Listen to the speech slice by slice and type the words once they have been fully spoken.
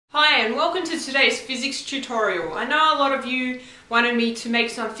and welcome to today's physics tutorial. I know a lot of you wanted me to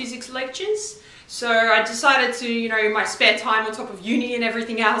make some physics lectures, so I decided to, in my spare time on top of uni and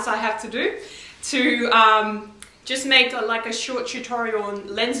everything else I have to do, to just make a short tutorial on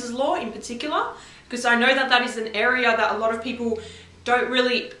Lenz's law in particular, because I know that that is an area that a lot of people don't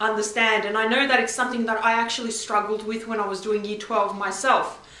really understand, and I know that it's something that I actually struggled with when I was doing year 12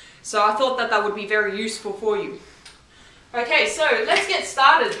 myself. So I thought that that would be very useful for you. Okay, so let's get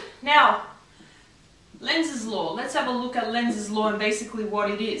started. Now, Lenz's law. Let's have a look at Lenz's law and basically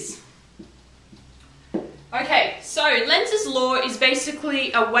what it is. Okay, so Lenz's law is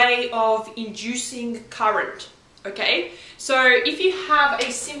basically a way of inducing current. Okay, so if you have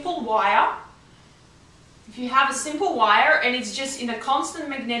a simple wire, and it's just in a constant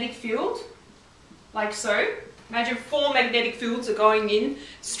magnetic field, like so, imagine 4 magnetic fields are going in,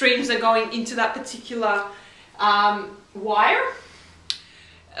 streams are going into that particular wire.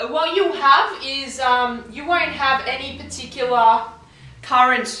 What you'll have is you won't have any particular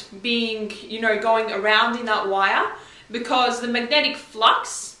current being, going around in that wire, because the magnetic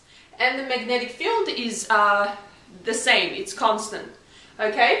flux and the magnetic field is the same, it's constant.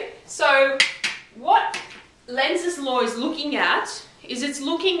 Okay, so what Lenz's law is looking at is it's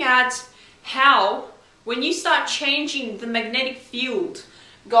looking at how, when you start changing the magnetic field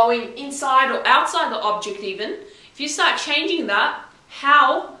going inside or outside the object even, if you start changing that,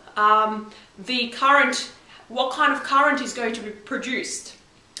 how the current, what kind of current is going to be produced.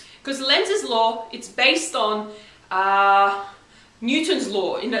 Because Lenz's law, it's based on Newton's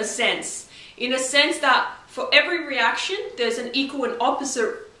law in a sense that for every reaction there's an equal and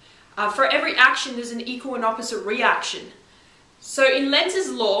opposite, for every action there's an equal and opposite reaction. So in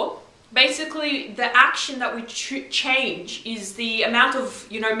Lenz's law, basically the action that we change is the amount of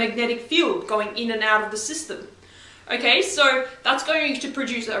magnetic field going in and out of the system. Okay, so that's going to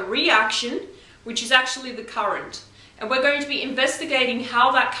produce a reaction, which is actually the current. And we're going to be investigating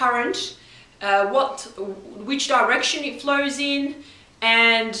how that current, which direction it flows in,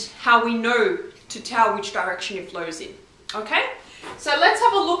 and how we know to tell which direction it flows in. Okay, so let's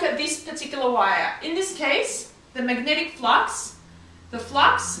have a look at this particular wire. In this case, the magnetic flux, the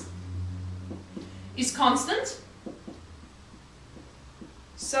flux is constant.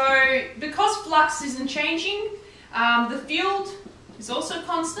 So because flux isn't changing, the field is also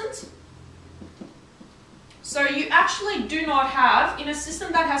constant. So you actually do not have, in a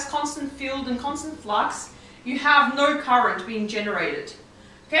system that has constant field and constant flux, you have no current being generated.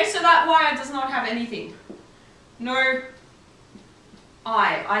 Okay, so that wire does not have anything. No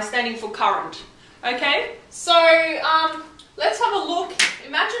I standing for current. Okay, so let's have a look.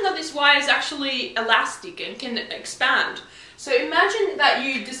 Imagine that this wire is actually elastic and can expand. So imagine that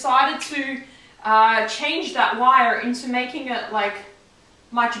you decided to change that wire into making it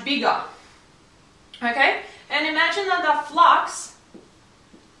much bigger. Okay, and imagine that that flux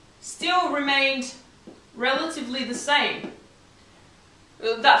still remained relatively the same.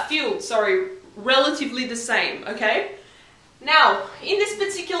 That field, sorry, relatively the same. Okay, now in this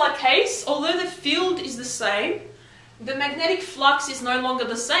particular case, although the field is the same, the magnetic flux is no longer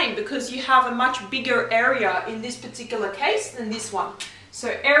the same, because you have a much bigger area in this particular case than this one. So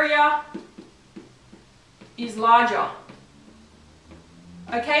area is larger.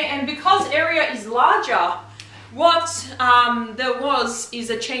 Okay, and because area is larger, what there was is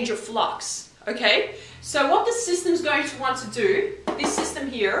a change of flux. Okay, so what the system's going to want to do, this system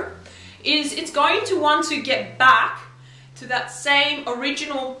here, is it's going to want to get back to that same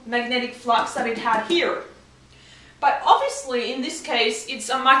original magnetic flux that it had here. But obviously in this case it's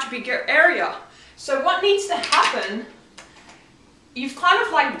a much bigger area. So what needs to happen, you've kind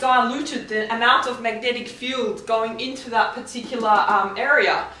of diluted the amount of magnetic field going into that particular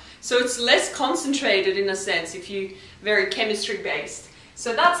area. So it's less concentrated in a sense, if you're very chemistry based.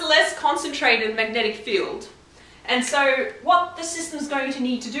 So that's less concentrated magnetic field. And so what the system's going to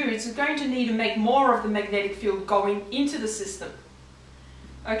need to do is it's going to need to make more of the magnetic field going into the system.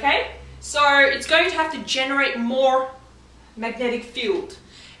 Okay? So it's going to have to generate more magnetic field.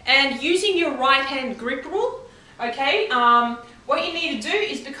 And using your right hand grip rule, okay, what you need to do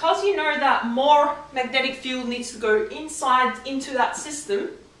is, because you know that more magnetic field needs to go inside into that system,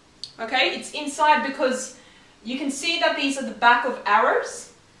 okay, it's inside because you can see that these are the back of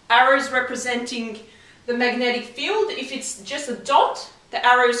arrows, arrows representing the magnetic field. If it's just a dot, the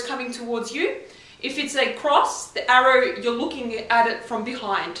arrow is coming towards you. If it's a cross, the arrow, you're looking at it from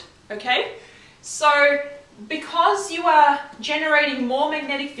behind. Okay, so because you are generating more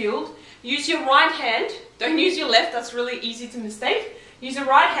magnetic field, use your right hand, don't use your left, that's really easy to mistake. Use your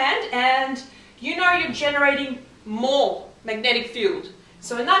right hand, and you're generating more magnetic field.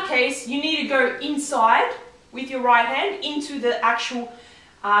 So in that case, you need to go inside with your right hand into the actual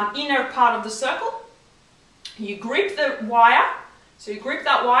inner part of the circle. You grip the wire, so you grip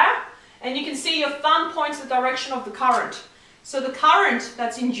that wire, and you can see your thumb points the direction of the current. So the current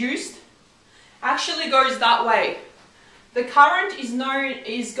that's induced actually goes that way. The current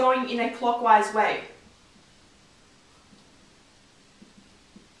is going in a clockwise way.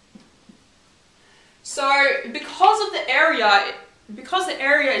 So because the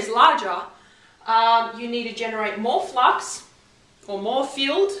area is larger, you need to generate more flux or more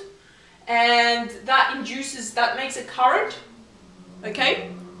field, and that makes a current. Okay,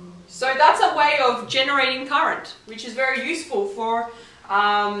 so that's a way of generating current, which is very useful for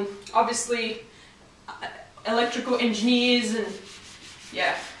obviously electrical engineers and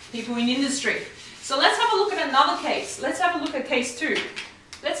people in industry. So let's have a look at another case. Let's have a look at case 2.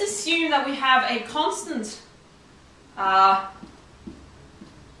 Let's assume that we have a constant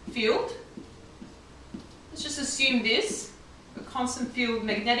field. Let's just assume this, a constant field,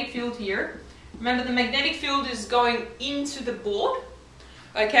 magnetic field here. Remember, the magnetic field is going into the board,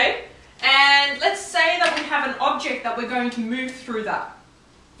 okay? And let's say that we have an object that we're going to move through that.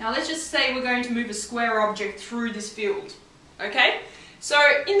 Now let's just say we're going to move a square object through this field, okay? So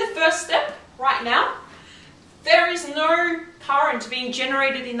in the first step, right now, there is no current being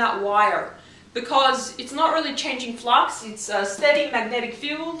generated in that wire because it's not really changing flux, it's a steady magnetic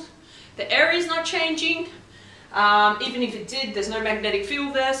field. The area is not changing. Even if it did, there's no magnetic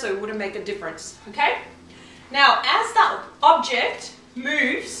field there, so it wouldn't make a difference, okay? Now, as that object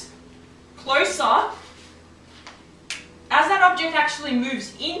moves closer, as that object actually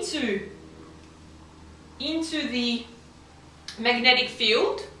moves into the magnetic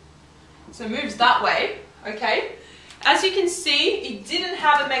field, so it moves that way, okay? As you can see, it didn't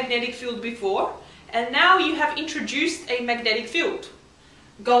have a magnetic field before, and now you have introduced a magnetic field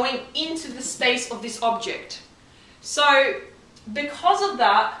going into the space of this object. So, because of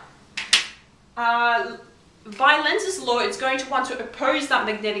that, by Lenz's law, it's going to want to oppose that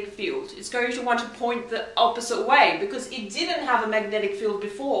magnetic field. It's going to want to point the opposite way because it didn't have a magnetic field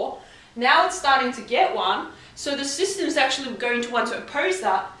before. Now it's starting to get one, so the system is actually going to want to oppose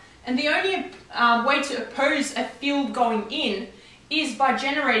that. And the only way to oppose a field going in is by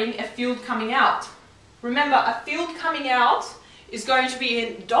generating a field coming out. Remember, a field coming out is going to be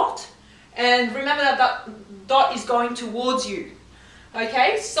a dot, and remember that that dot is going towards you.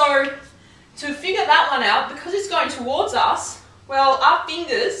 Okay, so to figure that one out, because it's going towards us, well, our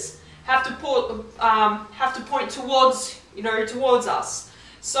fingers have to point towards, towards us.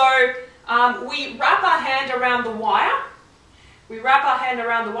 So we wrap our hand around the wire. We wrap our hand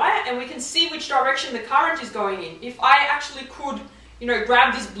around the wire, and we can see which direction the current is going in. If I actually could,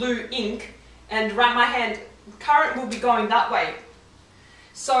 grab this blue ink and wrap my hand, the current will be going that way.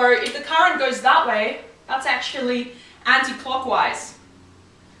 So if the current goes that way, that's actually anti-clockwise.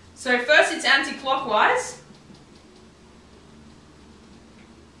 So first it's anti-clockwise,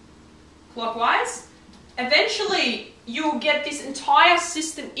 clockwise. Eventually you'll get this entire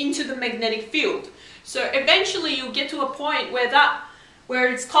system into the magnetic field. So eventually you'll get to a point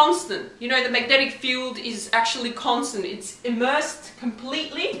where it's constant. The magnetic field is actually constant. It's immersed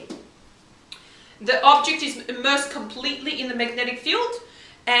completely. The object is immersed completely in the magnetic field,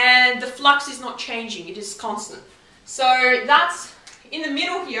 and the flux is not changing. It is constant. So that's in the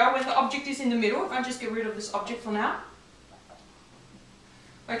middle here, when the object is in the middle. If I just get rid of this object for now.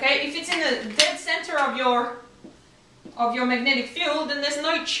 Okay, if it's in the dead center of your magnetic field, then there's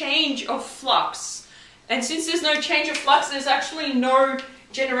no change of flux. And since there's no change of flux, there's actually no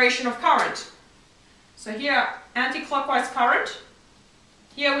generation of current. So here, anti-clockwise current.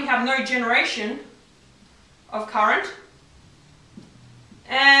 Here we have no generation of current.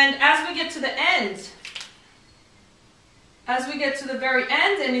 And as we get to the end, as we get to the very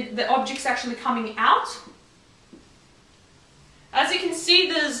end and the object's actually coming out, as you can see,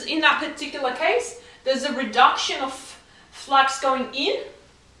 in that particular case, there's a reduction of flux going in,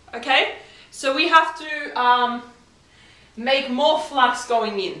 okay? So we have to make more flux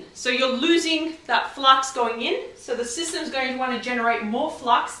going in. So you're losing that flux going in, so the system's going to want to generate more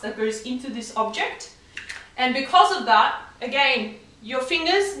flux that goes into this object. And because of that, again, your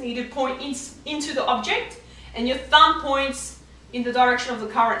fingers need to point into the object, and your thumb points in the direction of the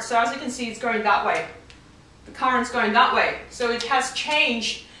current. So as you can see, it's going that way. The current's going that way. So it has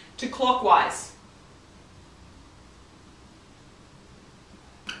changed to clockwise.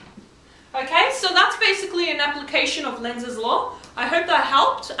 Okay, so that's basically an application of Lenz's law. I hope that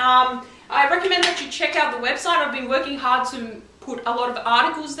helped. I recommend that you check out the website. I've been working hard to put a lot of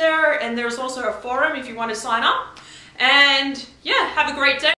articles there, and there's also a forum if you want to sign up. And yeah, have a great day.